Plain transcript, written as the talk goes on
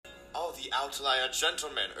the outlier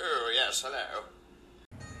gentleman. Oh, yes, hello.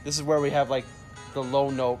 This is where we have, like, the low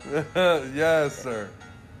note. Yes, sir.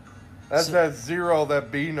 That's that zero,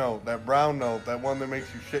 that B note, that brown note, that one that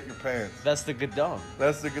makes you shit your pants. That's the gadong.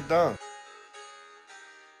 That's the gadong.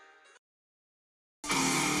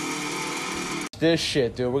 This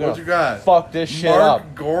shit, dude. We're gonna what you got? Fuck this shit up.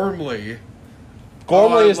 Mark Gormley.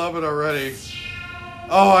 Gormley I love it already.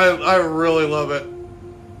 Oh, I really love it.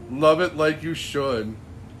 Love it like you should.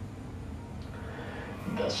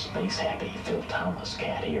 The space-happy Phil Thomas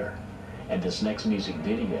cat here. And this next music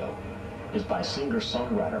video is by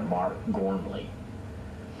singer-songwriter Mark Gormley.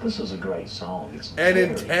 This is a great song. It's an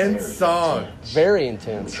intense song. Very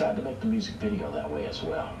intense. We tried to make the music video that way as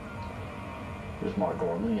well. Here's Mark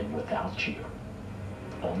Gormley and Without You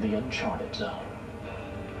on the Uncharted Zone.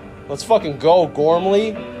 Let's fucking go,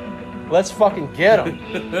 Gormley. Let's fucking get him.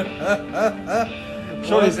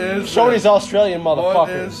 show these Australian motherfuckers. What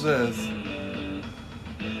is this?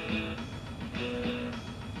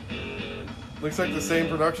 Looks like the same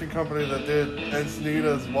production company that did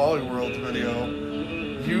Encinitas Wally World video.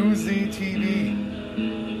 UZTV.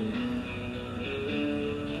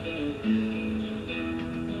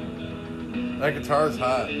 That guitar's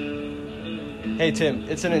hot. Hey, Tim,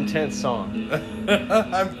 it's an intense song.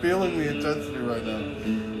 I'm feeling the intensity right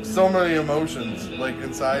now. So many emotions, like,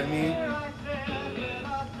 inside me.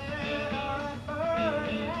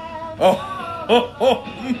 Oh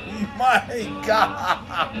my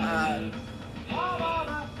God.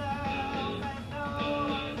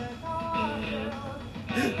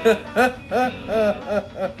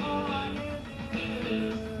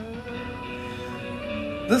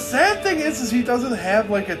 The sad thing is he doesn't have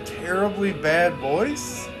like a terribly bad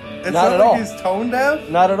voice. It's not at like all. He's tone deaf.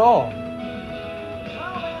 Not at all.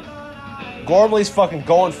 Gormley's fucking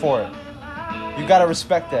going for it. You gotta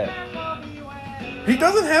respect that. He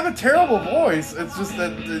doesn't have a terrible voice. It's just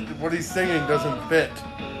that what he's singing doesn't fit.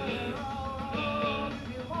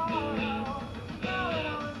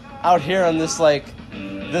 Out here on this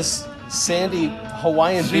this sandy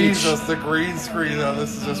Hawaiian beach. Jesus, the green screen on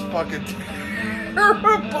this is just fucking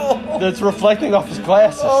terrible. That's reflecting off his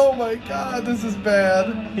glasses. Oh my God, this is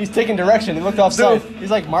bad. He's taking direction. He looked off south.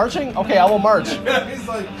 He's like, marching? Okay, I will march. He's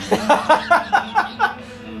like...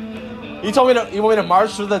 You want me to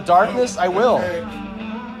march through the darkness? I will. Okay.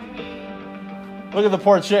 Look at the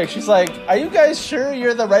poor chick. She's like, are you guys sure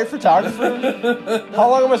you're the right photographer? How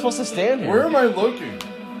long am I supposed to stand here? Where am I looking?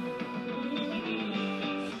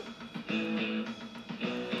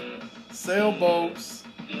 Sailboats.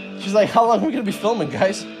 She's like, how long are we going to be filming,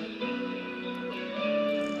 guys?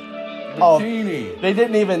 Bikini.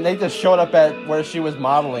 Oh, they just showed up at where she was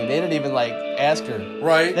modeling. They didn't even, ask her.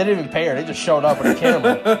 Right. They didn't even pay her. They just showed up with a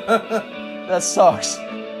camera. That sucks.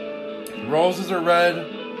 Roses are red.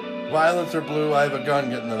 Violets are blue. I have a gun.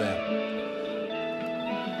 Get in the van.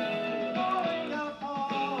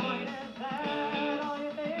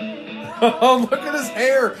 Oh, look at his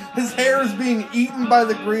hair. His hair is being eaten by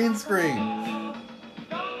the green screen.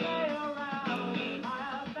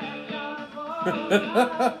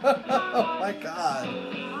 Oh my God.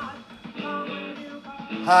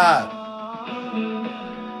 Hot.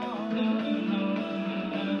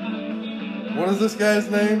 What is this guy's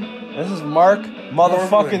name? This is Mark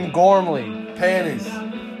motherfucking Gormley. Panties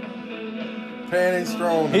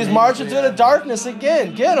thrown. He's marching through the darkness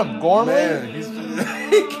again. Get him, Gormley. Man,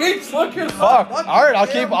 he keeps looking. Fuck. All right, I'll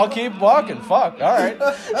keep walking. Fuck. All right.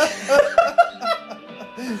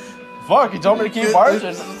 Fuck. You told me to keep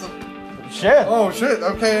marching. Shit. Oh shit.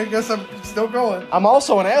 Okay, I guess I'm still going. I'm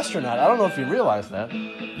also an astronaut. I don't know if you realize that.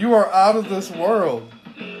 You are out of this world.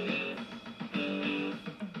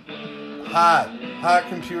 Hot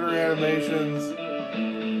computer animations.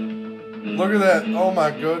 Look at that. Oh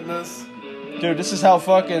my goodness. Dude, this is how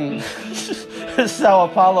fucking... this is how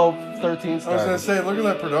Apollo 13 started. I was gonna say, look at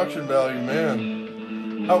that production value,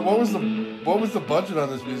 man. What was the budget on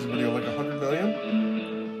this music video? Like $100 million?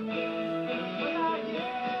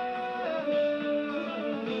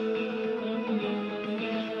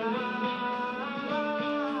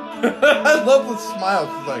 I love the smile.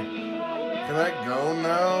 She's like, can I go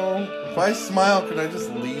now? If I smile, can I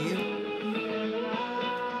just leave?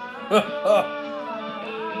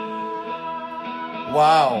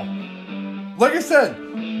 Wow. Like I said,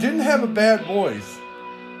 didn't have a bad voice.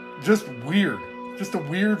 Just weird. Just a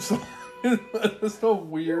weird song. Just a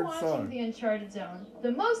weird You're song. watching The Uncharted Zone,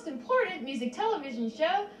 the most important music television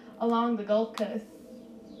show along the Gulf Coast.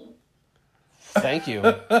 Thank you.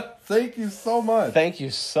 Thank you so much. Thank you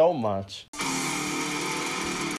so much.